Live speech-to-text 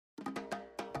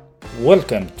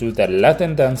Welcome to the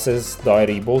Latin Dances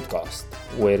Diary podcast,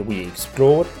 where we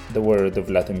explore the world of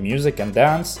Latin music and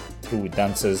dance through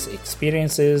dancers'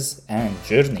 experiences and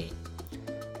journey.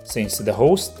 Since the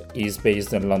host is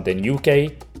based in London,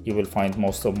 UK, you will find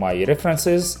most of my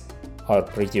references are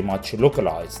pretty much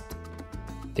localized.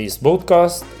 This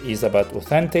podcast is about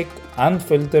authentic,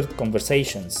 unfiltered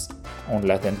conversations on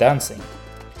Latin dancing.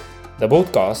 The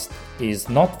podcast is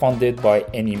not funded by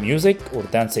any music or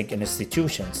dancing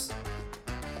institutions.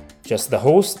 Just the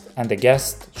host and the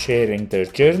guest sharing their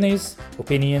journeys,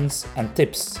 opinions, and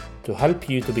tips to help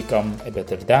you to become a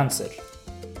better dancer.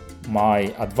 My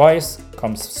advice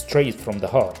comes straight from the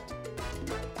heart.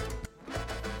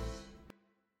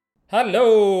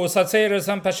 Hello, salseros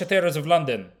and pachateros of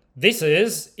London. This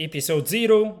is episode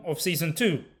 0 of season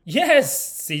 2.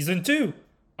 Yes, season 2.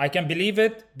 I can't believe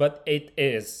it, but it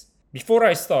is. Before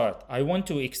I start, I want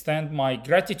to extend my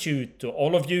gratitude to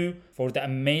all of you for the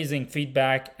amazing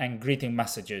feedback and greeting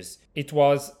messages. It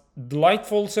was a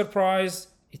delightful surprise.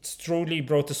 It's truly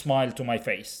brought a smile to my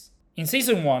face. In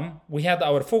season 1, we had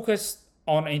our focus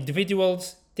on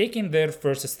individuals taking their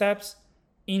first steps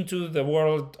into the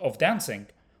world of dancing.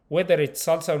 Whether it's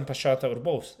salsa or bachata or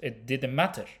both, it didn't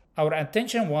matter. Our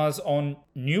attention was on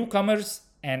newcomers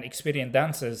and experienced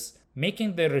dancers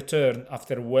making their return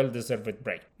after a well-deserved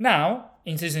break. Now,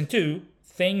 in season 2,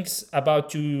 things about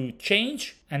to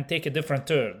change and take a different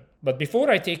turn. But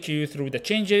before I take you through the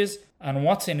changes and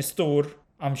what's in store,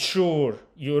 I'm sure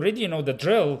you already know the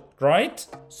drill, right?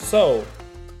 So,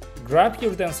 grab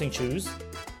your dancing shoes,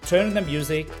 turn the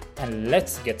music, and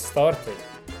let's get started.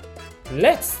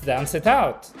 Let's dance it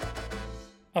out!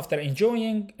 After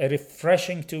enjoying a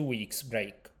refreshing 2 weeks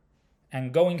break,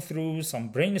 and going through some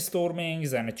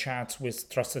brainstormings and chats with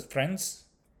trusted friends,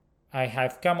 I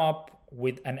have come up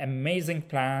with an amazing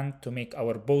plan to make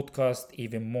our podcast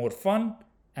even more fun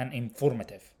and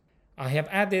informative. I have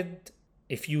added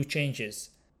a few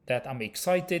changes that I'm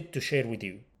excited to share with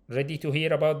you. Ready to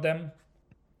hear about them?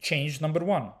 Change number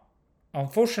 1.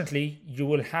 Unfortunately, you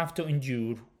will have to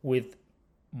endure with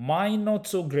my not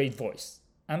so great voice.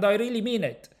 And I really mean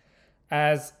it,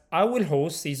 as I will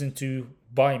host season 2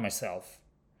 by myself.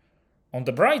 On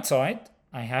the bright side,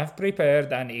 I have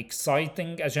prepared an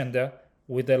exciting agenda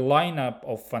with a lineup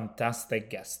of fantastic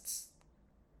guests.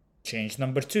 Change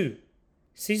number 2.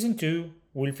 Season 2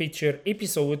 will feature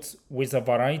episodes with a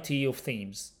variety of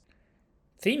themes.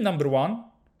 Theme number 1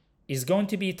 is going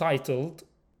to be titled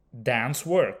Dance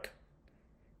Work.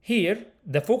 Here,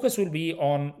 the focus will be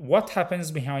on what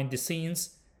happens behind the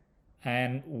scenes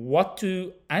and what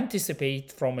to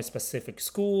anticipate from specific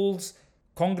schools,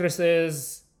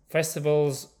 congresses,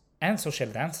 festivals, and social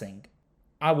dancing.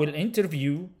 I will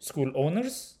interview school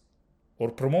owners or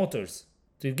promoters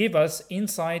to give us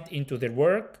insight into their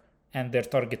work and their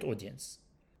target audience.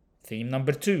 Theme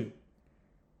number 2.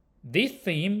 This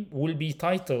theme will be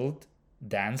titled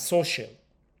Dance Social.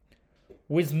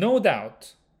 With no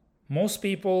doubt, most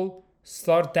people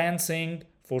start dancing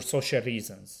for social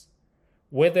reasons,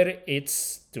 whether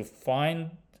it's to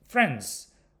find friends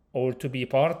or to be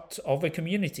part of a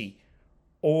community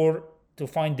or to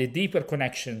find the deeper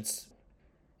connections.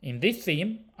 In this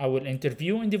theme, I will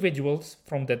interview individuals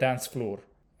from the dance floor,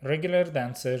 regular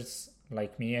dancers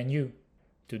like me and you,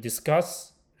 to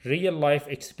discuss real-life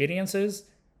experiences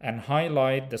and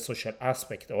highlight the social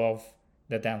aspect of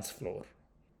the dance floor.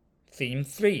 Theme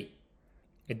 3.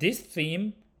 This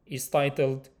theme is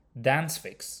titled Dance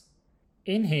Fix.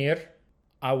 In here,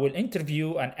 I will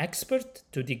interview an expert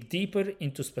to dig deeper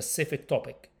into a specific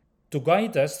topic, to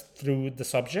guide us through the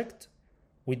subject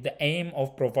with the aim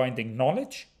of providing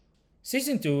knowledge.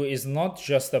 Season 2 is not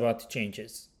just about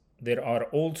changes. There are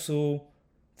also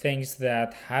things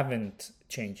that haven't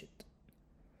changed.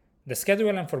 The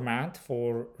schedule and format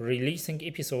for releasing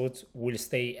episodes will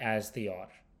stay as they are.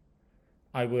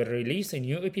 I will release a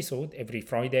new episode every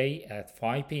Friday at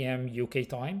 5 p.m. UK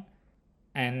time,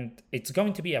 and it's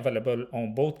going to be available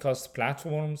on podcast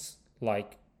platforms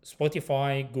like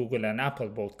Spotify, Google, and Apple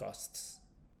Podcasts.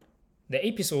 The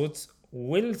episodes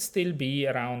will still be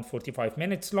around 45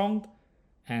 minutes long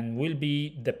and will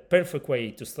be the perfect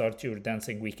way to start your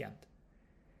dancing weekend.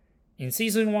 In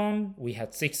season 1, we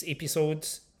had 6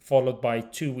 episodes followed by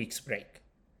 2 weeks break.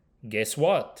 Guess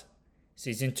what?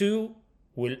 Season 2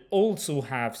 will also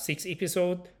have 6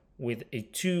 episodes with a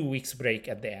 2 weeks break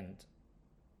at the end.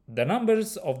 The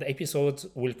numbers of the episodes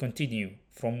will continue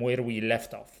from where we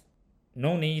left off.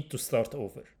 No need to start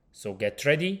over. So get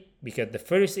ready, because the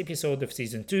first episode of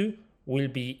season 2 will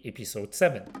be episode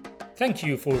 7. Thank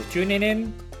you for tuning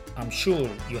in. I'm sure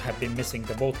you have been missing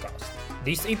the podcast.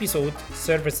 This episode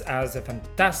serves as a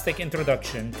fantastic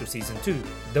introduction to Season 2.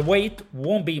 The wait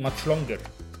won't be much longer.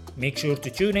 Make sure to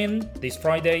tune in this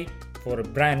Friday for a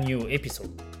brand new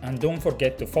episode. And don't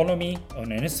forget to follow me on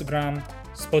Instagram,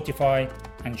 Spotify,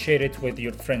 and share it with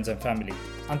your friends and family.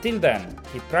 Until then,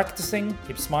 keep practicing,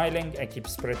 keep smiling, and keep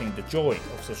spreading the joy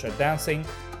of social dancing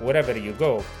wherever you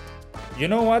go. You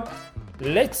know what?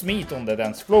 Let's meet on the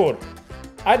dance floor.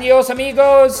 Adios,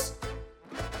 amigos!